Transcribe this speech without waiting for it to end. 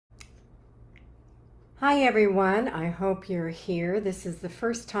Hi everyone, I hope you're here. This is the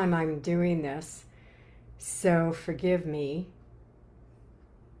first time I'm doing this, so forgive me.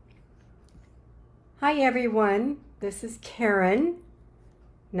 Hi everyone, this is Karen.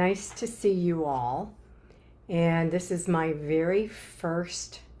 Nice to see you all. And this is my very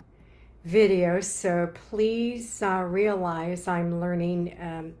first video, so please realize I'm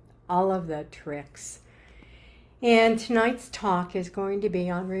learning all of the tricks. And tonight's talk is going to be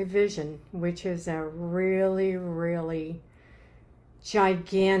on revision, which is a really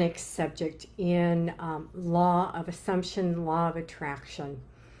gigantic subject in law of assumption, law of attraction.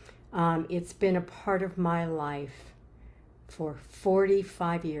 It's been a part of my life for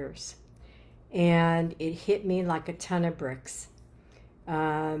 45 years, and it hit me like a ton of bricks.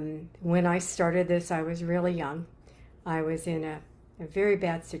 When I started this, I was really young. I was in a very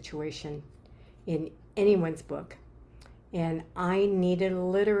bad situation in anyone's book, and I needed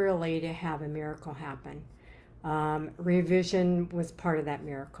literally to have a miracle happen. Revision was part of that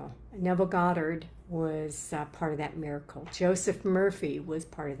miracle. Neville was part of that miracle. Joseph Murphy was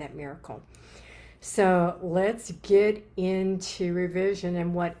part of that miracle. So let's get into revision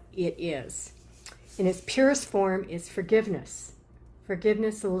and what it is. In its purest form is forgiveness.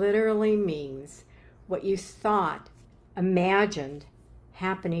 Forgiveness literally means what you thought, imagined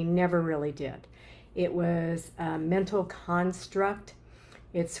happening never really did. It was a mental construct.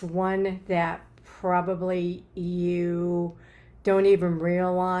 It's one that probably you don't even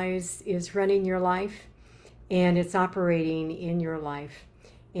realize is running your life, and it's operating in your life,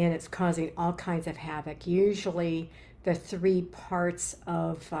 and it's causing all kinds of havoc. Usually the three parts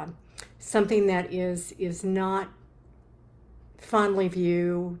of something that is not fondly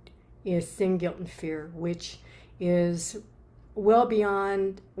viewed is sin, guilt, and fear, which is well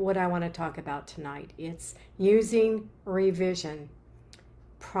beyond what I want to talk about tonight. It's using revision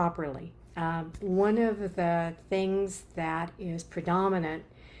properly. One of the things that is predominant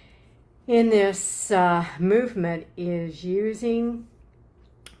in this movement is using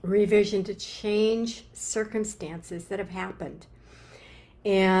revision to change circumstances that have happened.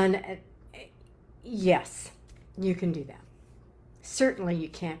 And yes, you can do that. Certainly you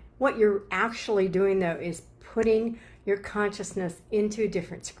can. What you're actually doing, though, is putting your consciousness into a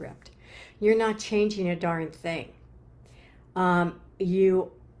different script. You're not changing a darn thing.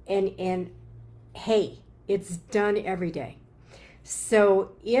 Hey, it's done every day.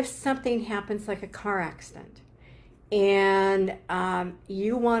 So if something happens like a car accident, and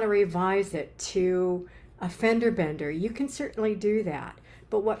you want to revise it to a fender bender, you can certainly do that.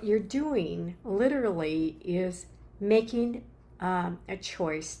 But what you're doing literally is making a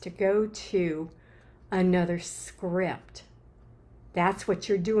choice to go to another script. That's what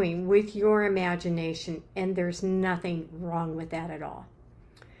you're doing with your imagination, and there's nothing wrong with that at all.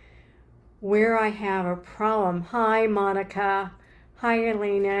 Where I have a problem, hi Monica, hi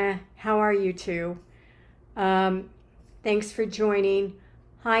Elena, how are you two? Thanks for joining.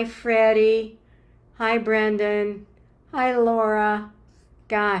 Hi Freddie, hi Brendan, hi Laura.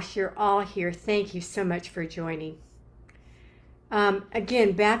 Gosh, you're all here. Thank you so much for joining.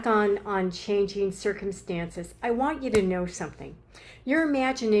 Again, back on changing circumstances, I want you to know something. Your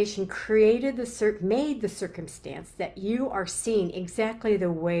imagination made the circumstance that you are seeing exactly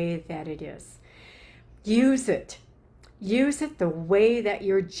the way that it is. Use it. Use it the way that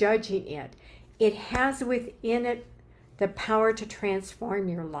you're judging it. It has within it the power to transform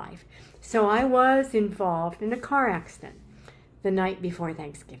your life. So I was involved in a car accident the night before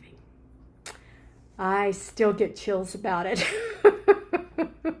Thanksgiving. I still get chills about it.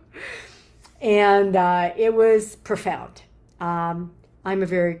 And it was profound. I'm a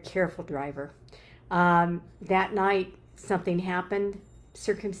very careful driver. That night, something happened.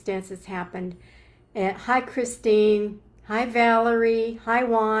 Circumstances happened. Hi, Christine. Hi, Valerie. Hi,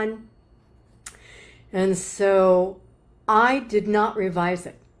 Juan. And so I did not revise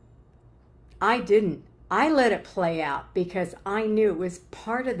it. I didn't. I let it play out because I knew it was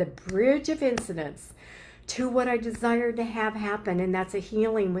part of the bridge of incidents to what I desired to have happen, and that's a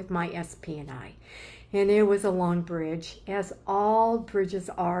healing with my SP&I. And it was a long bridge, as all bridges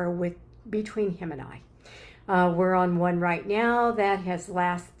are between him and I. We're on one right now that has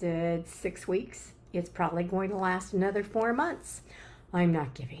lasted 6 weeks. It's probably going to last another 4 months. I'm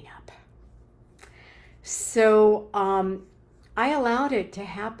not giving up. So I allowed it to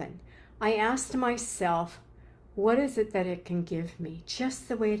happen. I asked myself, what is it that it can give me, just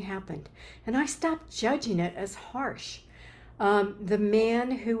the way it happened? And I stopped judging it as harsh. The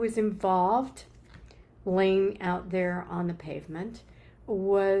man who was involved, laying out there on the pavement,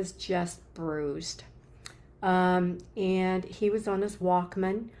 was just bruised. And he was on his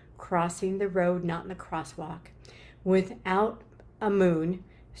Walkman, crossing the road, not in the crosswalk, without a moon.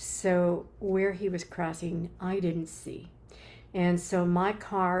 So where he was crossing, I didn't see. And so my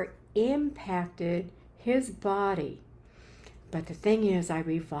car impacted his body. But the thing is, I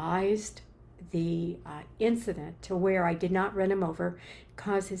revised the incident to where I did not run him over,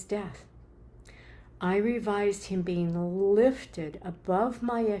 cause his death. I revised him being lifted above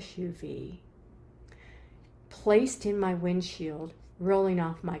my SUV, placed in my windshield, rolling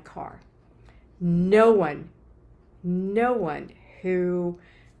off my car. No one who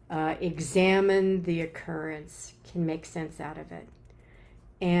examined the occurrence can make sense out of it.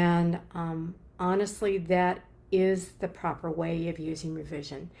 And honestly, that is the proper way of using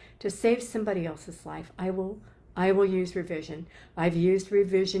revision. To save somebody else's life, I will use revision. I've used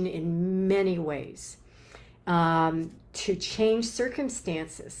revision in many ways. To change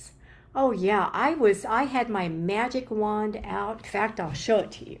circumstances. Oh yeah, I had my magic wand out. In fact, I'll show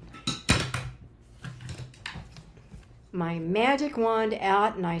it to you. My magic wand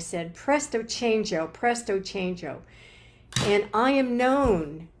out, and I said, presto changeo, presto changeo. And I am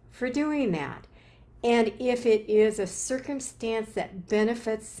known for doing that. And if it is a circumstance that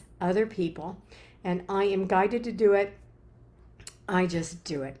benefits other people, and I am guided to do it, I just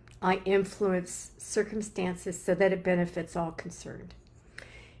do it. I influence circumstances so that it benefits all concerned.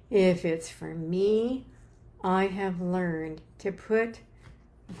 If it's for me, I have learned to put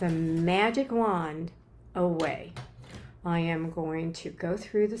the magic wand away. I am going to go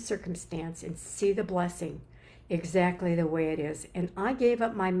through the circumstance and see the blessing exactly the way it is. And I gave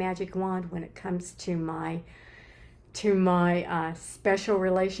up my magic wand when it comes to my special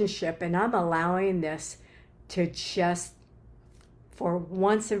relationship, and I'm allowing this to just, for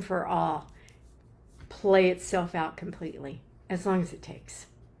once and for all, play itself out completely, as long as it takes.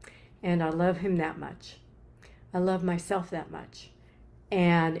 And I love him that much. I love myself that much.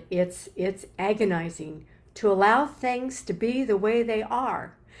 And it's agonizing to allow things to be the way they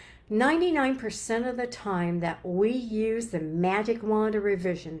are. 99% of the time that we use the magic wand of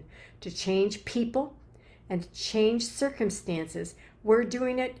revision to change people and to change circumstances, we're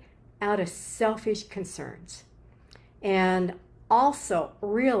doing it out of selfish concerns. And also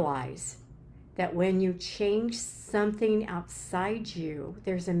realize that when you change something outside you,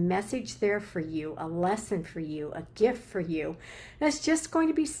 there's a message there for you, a lesson for you, a gift for you, that's just going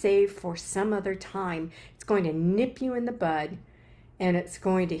to be saved for some other time. It's going to nip you in the bud, and it's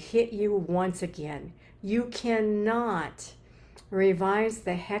going to hit you once again. You cannot revise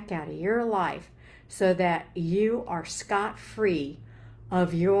the heck out of your life so that you are scot-free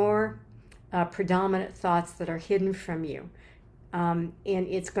of your predominant thoughts that are hidden from you. And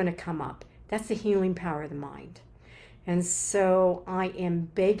it's going to come up. That's the healing power of the mind. And so I am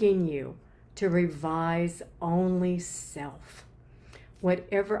begging you to revise only self.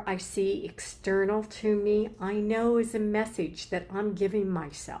 Whatever I see external to me, I know is a message that I'm giving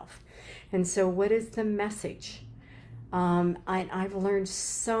myself. And so what is the message? I've learned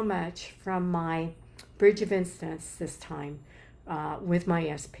so much from my bridge of instance this time with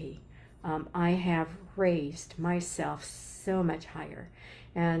my SP. I have raised myself so much higher,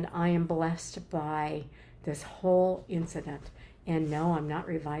 and I am blessed by this whole incident. And no, I'm not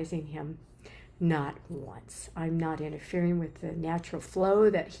revising him, not once. I'm not interfering with the natural flow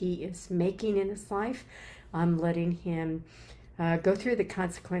that he is making in his life. I'm letting him go through the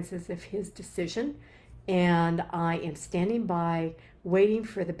consequences of his decision, and I am standing by, waiting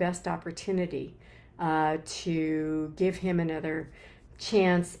for the best opportunity to give him another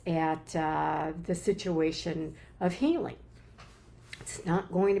chance at the situation of healing. It's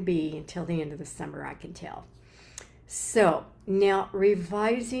not going to be until the end of the summer, I can tell. So now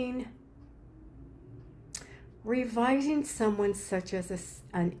revising someone such as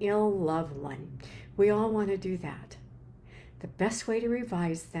an ill loved one. We all want to do that. The best way to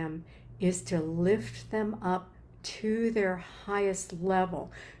revise them is to lift them up to their highest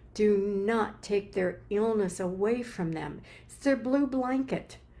level. Do not take their illness away from them. It's their blue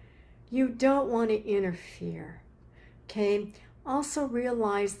blanket. You don't want to interfere. Okay? Also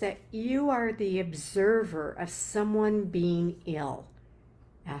realize that you are the observer of someone being ill.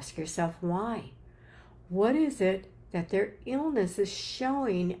 Ask yourself why. What is it that their illness is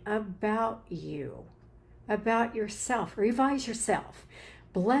showing about you, about yourself? Revise yourself.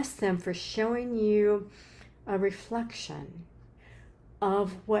 Bless them for showing you a reflection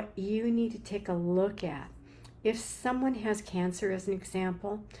of what you need to take a look at. If someone has cancer, as an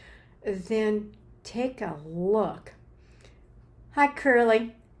example, then take a look. Hi,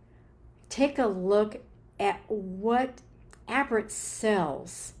 Curly. Take a look at what aberrant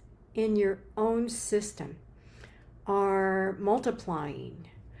cells in your own system are multiplying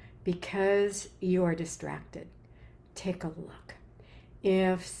because you are distracted. Take a look.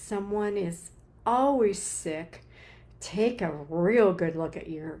 If someone is always sick, take a real good look at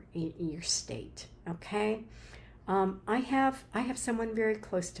your state, okay? I have someone very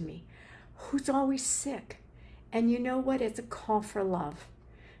close to me who's always sick. And you know what? It's a call for love.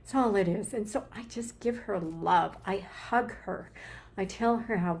 That's all it is. And so I just give her love. I hug her. I tell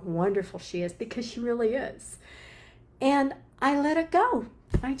her how wonderful she is, because she really is. And I let it go.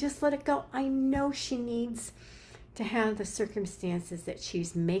 I just let it go. I know she needs to have the circumstances that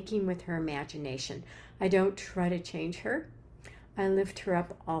she's making with her imagination. I don't try to change her. I lift her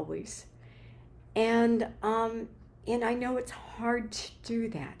up always. And I know it's hard to do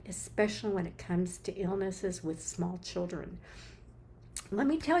that, especially when it comes to illnesses with small children. Let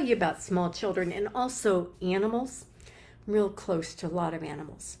me tell you about small children and also animals. I'm real close to a lot of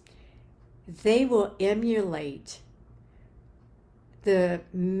animals. They will emulate the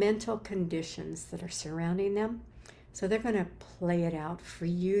mental conditions that are surrounding them. So they're going to play it out for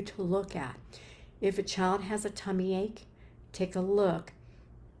you to look at. If a child has a tummy ache, take a look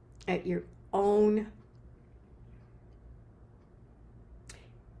at your own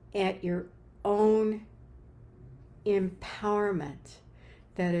empowerment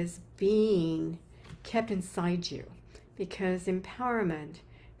that is being kept inside you, because empowerment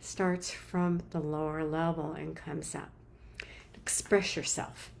starts from the lower level and comes up. Express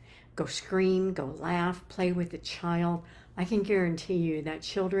yourself. Go scream, go laugh, play with the child. I can guarantee you that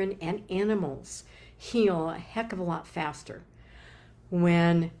children and animals heal a heck of a lot faster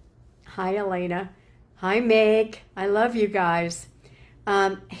when, hi Elena, hi Meg, I love you guys,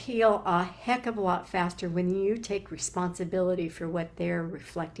 heal a heck of a lot faster when you take responsibility for what they're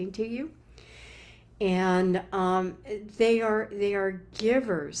reflecting to you. And they are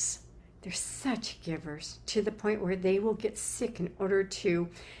givers. They're such givers, to the point where they will get sick in order to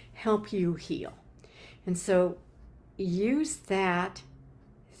help you heal. And so use that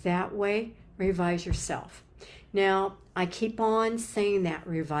way. Revise yourself. Now, I keep on saying that,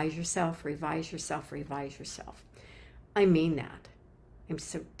 revise yourself, revise yourself, revise yourself. I mean that. I'm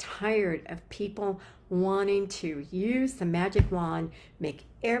so tired of people wanting to use the magic wand, make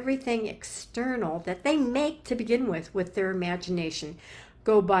everything external that they make to begin with their imagination,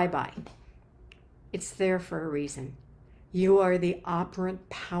 go bye-bye. It's there for a reason. You are the operant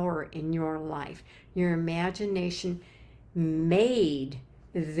power in your life. Your imagination made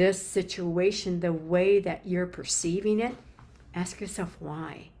this situation the way that you're perceiving it. Ask yourself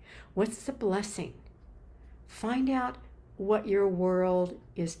why. What's the blessing? Find out what your world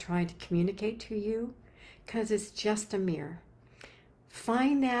is trying to communicate to you, because it's just a mirror.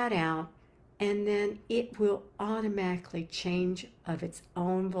 Find that out, and then it will automatically change of its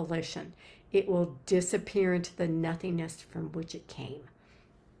own volition. It will disappear into the nothingness from which it came.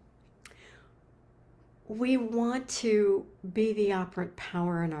 We want to be the operant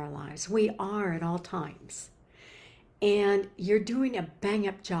power in our lives. We are at all times. And you're doing a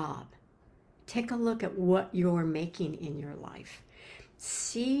bang-up job. Take a look at what you're making in your life.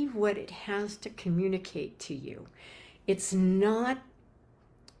 See what it has to communicate to you. It's not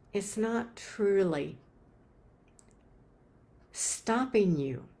truly stopping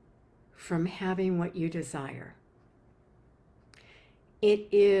you from having what you desire. It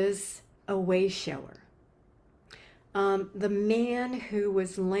is a way shower. The man who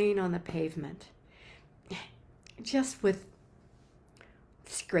was laying on the pavement, just with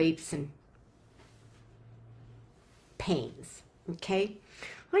scrapes and pains, okay?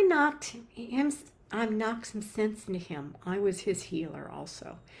 I knocked some sense into him. I was his healer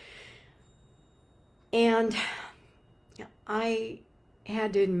also. And I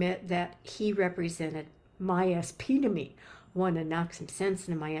had to admit that he represented my SP to me. I wanted to knock some sense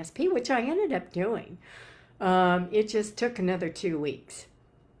into my SP, which I ended up doing. It just took another 2 weeks.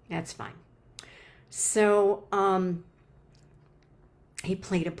 That's fine. So he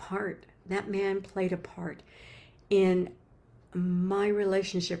played a part. That man played a part in my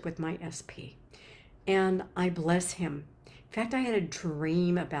relationship with my SP. And I bless him. In fact, I had a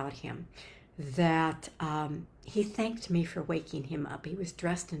dream about him that he thanked me for waking him up. He was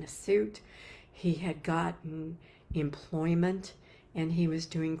dressed in a suit. He had gotten employment, and he was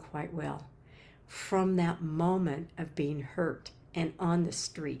doing quite well from that moment of being hurt and on the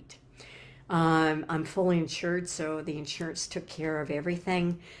street. I'm fully insured, so the insurance took care of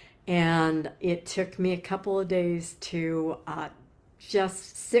everything. And it took me a couple of days to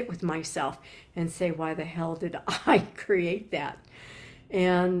just sit with myself and say, why the hell did I create that?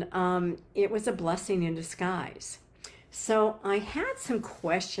 And it was a blessing in disguise. So I had some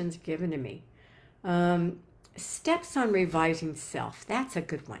questions given to me. steps on revising self. That's a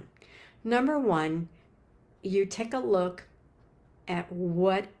good one. Number one, you take a look at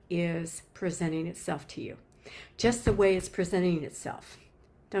what is presenting itself to you. Just the way it's presenting itself.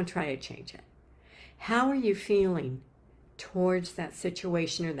 Don't try to change it. How are you feeling towards that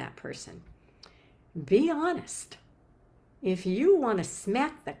situation or that person? Be honest. If you want to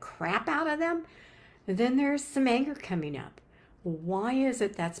smack the crap out of them, then there's some anger coming up. Why is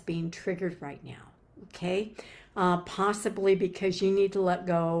it that's being triggered right now? Okay? Possibly because you need to let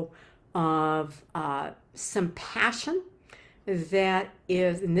go of some passion that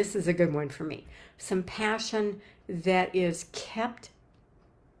is, and this is a good one for me, some passion that is kept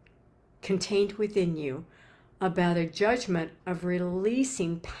contained within you about a judgment of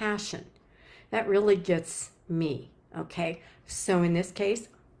releasing passion. That really gets me, okay? So in this case,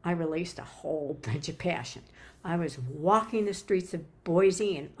 I released a whole bunch of passion. I was walking the streets of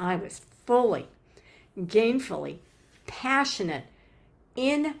Boise and I was fully, gainfully passionate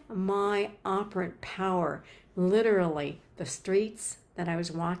in my operant power. Literally, the streets that I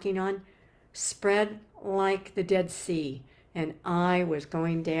was walking on spread like the Dead Sea, and I was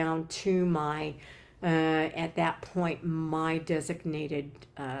going down to my, at that point, my designated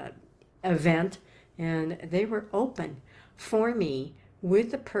event, and they were open for me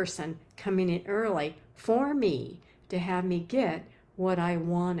with the person coming in early for me to have me get what I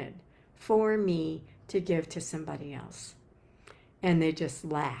wanted, for me to give to somebody else. And they just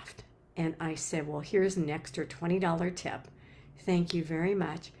laughed. And I said, well, here's an extra $20 tip. Thank you very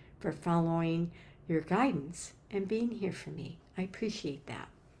much for following your guidance and being here for me. I appreciate that.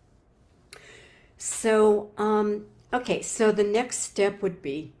 So, okay, so the next step would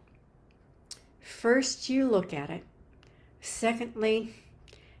be, first you look at it. Secondly,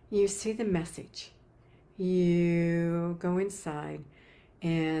 you see the message. You go inside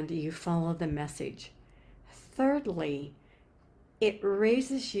and you follow the message. Thirdly, it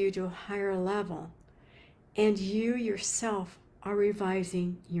raises you to a higher level, and you yourself are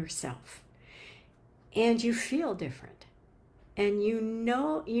revising yourself. And you feel different. And you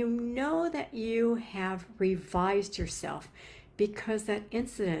know that you have revised yourself because that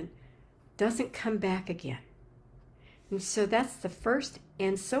incident doesn't come back again. And so that's the first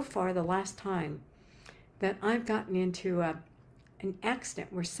and so far the last time that I've gotten into an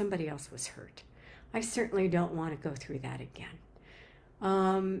accident where somebody else was hurt. I certainly don't want to go through that again.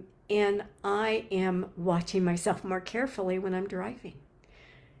 And I am watching myself more carefully when I'm driving.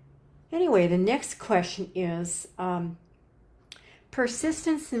 Anyway, the next question is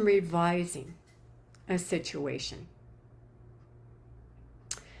persistence in revising a situation.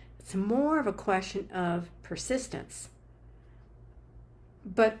 It's more of a question of persistence,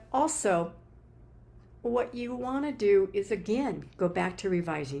 but also what you want to do is, again, go back to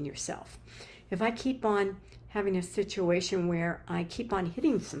revising yourself. If I keep on having a situation where I keep on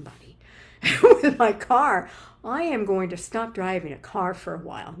hitting somebody with my car, I am going to stop driving a car for a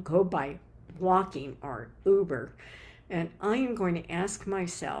while, go by walking or Uber, and I am going to ask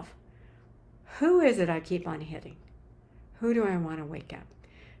myself, who is it I keep on hitting? Who do I want to wake up?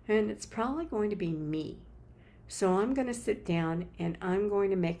 And it's probably going to be me. So I'm going to sit down and I'm going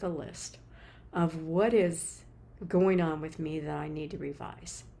to make a list of what is going on with me that I need to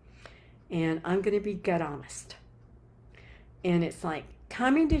revise. And I'm going to be gut honest. And it's like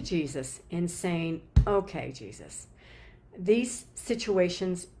coming to Jesus and saying, okay, Jesus, these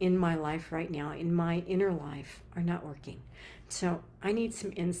situations in my life right now, in my inner life, are not working. So I need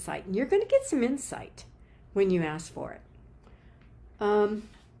some insight. And you're going to get some insight when you ask for it.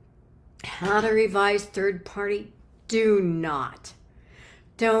 How to revise third party?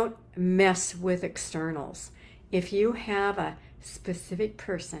 Don't mess with externals. If you have a specific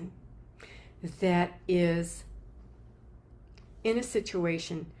person that is in a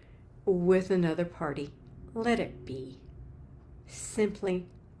situation with another party, let it be. Simply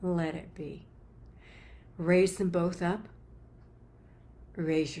let it be. Raise them both up.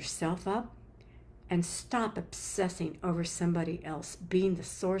 Raise yourself up. And stop obsessing over somebody else being the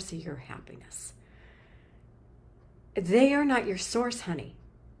source of your happiness. They are not your source, honey.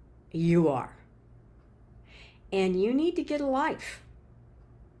 You are. And you need to get a life.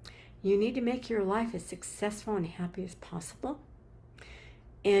 You need to make your life as successful and happy as possible.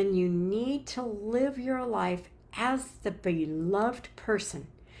 And you need to live your life as the beloved person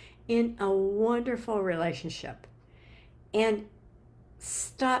in a wonderful relationship. And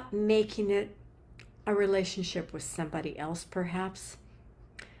stop making it a relationship with somebody else, perhaps.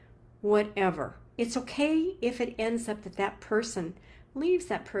 Whatever. It's okay if it ends up that that person leaves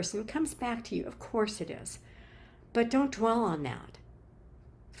that person, comes back to you. Of course it is. But don't dwell on that.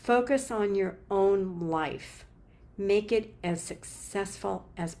 Focus on your own life. Make it as successful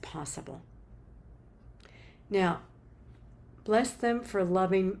as possible. Now, bless them for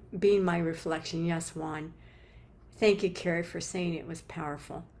being my reflection. Yes, Juan. Thank you, Carrie, for saying it was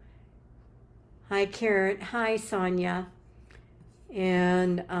powerful. Hi, Karen. Hi, Sonia.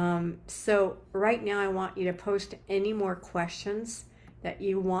 And so right now I want you to post any more questions that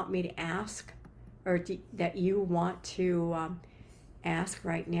you want me to ask, or that you want to ask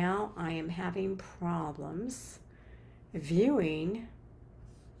right now. I am having problems viewing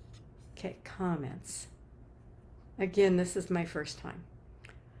comments. Again, this is my first time.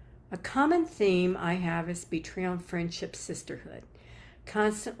 A common theme I have is betrayal, friendship, sisterhood.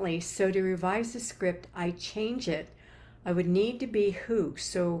 Constantly, so to revise the script, I change it. I would need to be who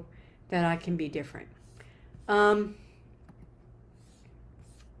so that I can be different.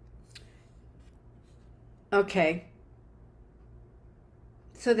 Okay.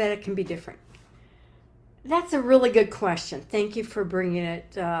 So that it can be different. That's a really good question. Thank you for bringing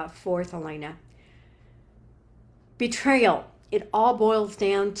it forth, Elena. Betrayal. It all boils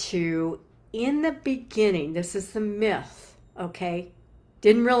down to, in the beginning, this is the myth, okay?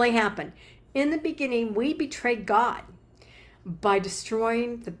 Didn't really happen. In the beginning, we betrayed God by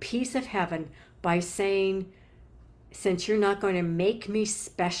destroying the peace of heaven by saying, since you're not going to make me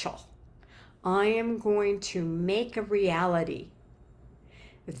special, I am going to make a reality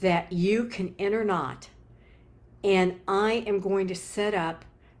that you can enter not, and I am going to set up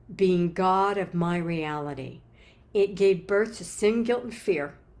being God of my reality. It gave birth to sin, guilt, and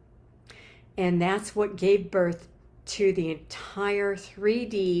fear, and that's what gave birth to the entire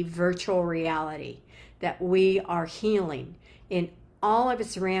 3D virtual reality that we are healing in all of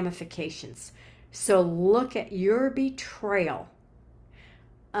its ramifications. So look at your betrayal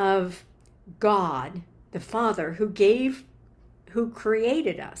of God, the Father, who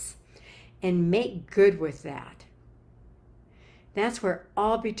created us, and make good with that. That's where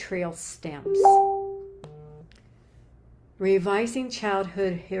all betrayal stems. Revising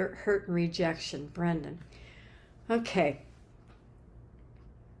childhood hurt and rejection, Brendan. Okay.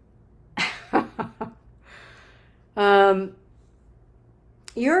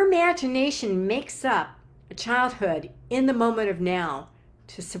 Your imagination makes up a childhood in the moment of now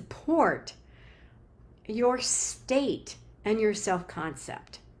to support your state and your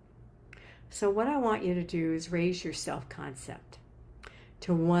self-concept. So what I want you to do is raise your self-concept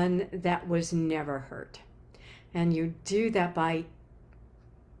to one that was never hurt. And you do that by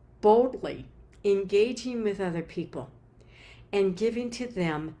boldly engaging with other people and giving to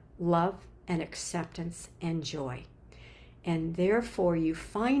them love and acceptance and joy. And therefore you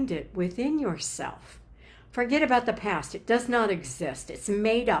find it within yourself. Forget about the past. It does not exist. It's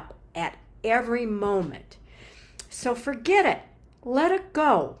made up at every moment. So forget it. Let it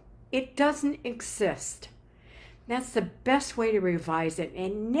go. It doesn't exist. That's the best way to revise it.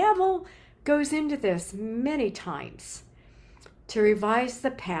 And Neville goes into this many times. To revise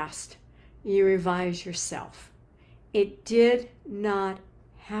the past, you revise yourself. It did not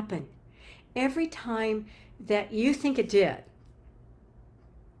happen. Every time that you think it did,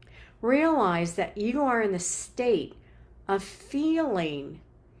 realize that you are in the state of feeling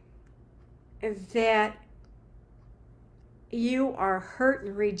that you are hurt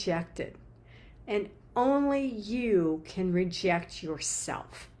and rejected, and only you can reject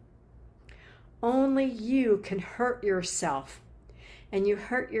yourself. Only you can hurt yourself, and you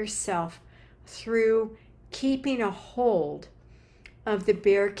hurt yourself through keeping a hold of the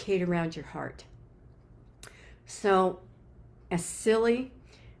barricade around your heart. So, as silly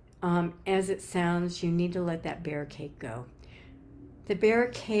as it sounds, you need to let that barricade go. The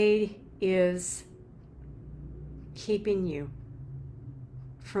barricade is keeping you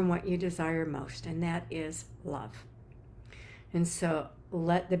from what you desire most, and that is love. And so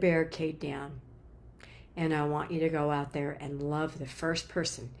let the barricade down, and I want you to go out there and love the first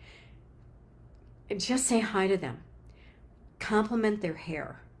person. And just say hi to them. Compliment their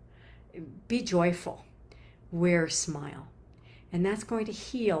hair. Be joyful. Wear a smile. And that's going to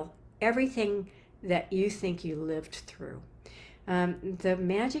heal everything that you think you lived through. The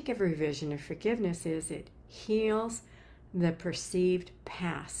magic of revision or forgiveness is it heals the perceived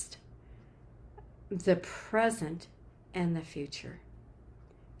past, the present, and the future.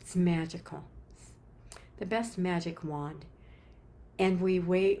 It's magical. It's the best magic wand. And we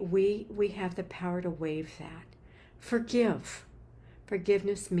have the power to wave that. Forgive.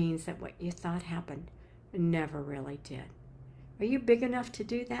 Forgiveness means that what you thought happened never really did. Are you big enough to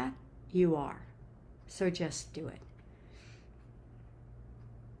do that? You are. So just do it.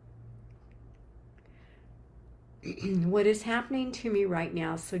 what is happening to me right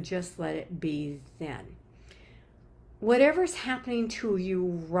now, so just let it be then. Whatever's happening to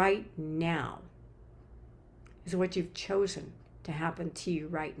you right now is what you've chosen to happen to you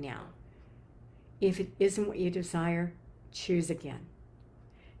right now. If it isn't what you desire, choose again.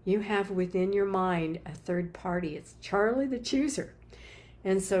 You have within your mind a third party. It's Charlie the chooser.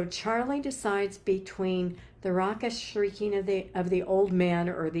 And so Charlie decides between the raucous shrieking of the old man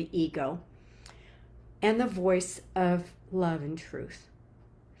or the ego and the voice of love and truth.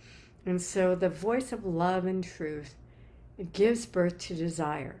 And so the voice of love and truth, it gives birth to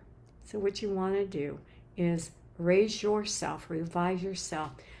desire. So what you want to do is raise yourself, revise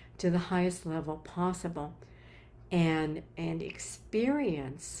yourself to the highest level possible, and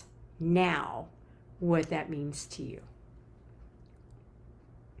experience now what that means to you.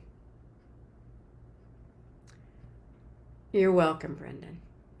 You're welcome, Brendan.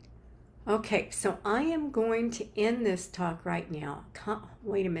 Okay, so I am going to end this talk right now.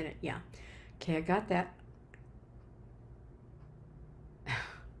 Wait a minute, yeah. Okay, I got that.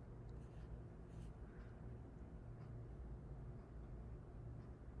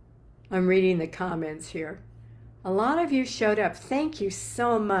 I'm reading the comments here. A lot of you showed up. Thank you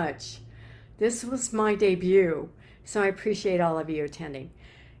so much. This was my debut, so I appreciate all of you attending.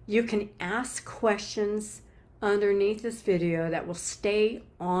 You can ask questions underneath this video that will stay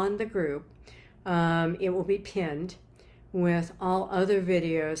on the group. It will be pinned with all other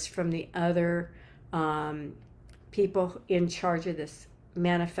videos from the other people in charge of this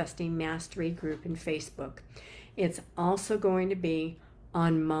Manifesting Mastery group in Facebook. It's also going to be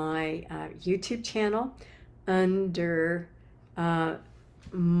on my YouTube channel under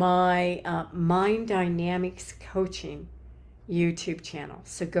my Mind Dynamics Coaching YouTube channel.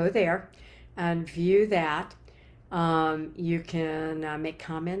 So go there and view that. You can make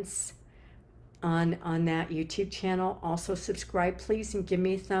comments on that YouTube channel. Also subscribe, please, and give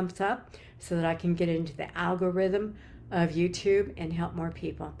me a thumbs up so that I can get into the algorithm of YouTube and help more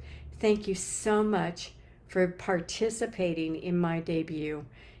people. Thank you so much for participating in my debut,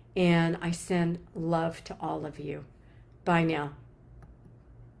 and I send love to all of you. Bye now.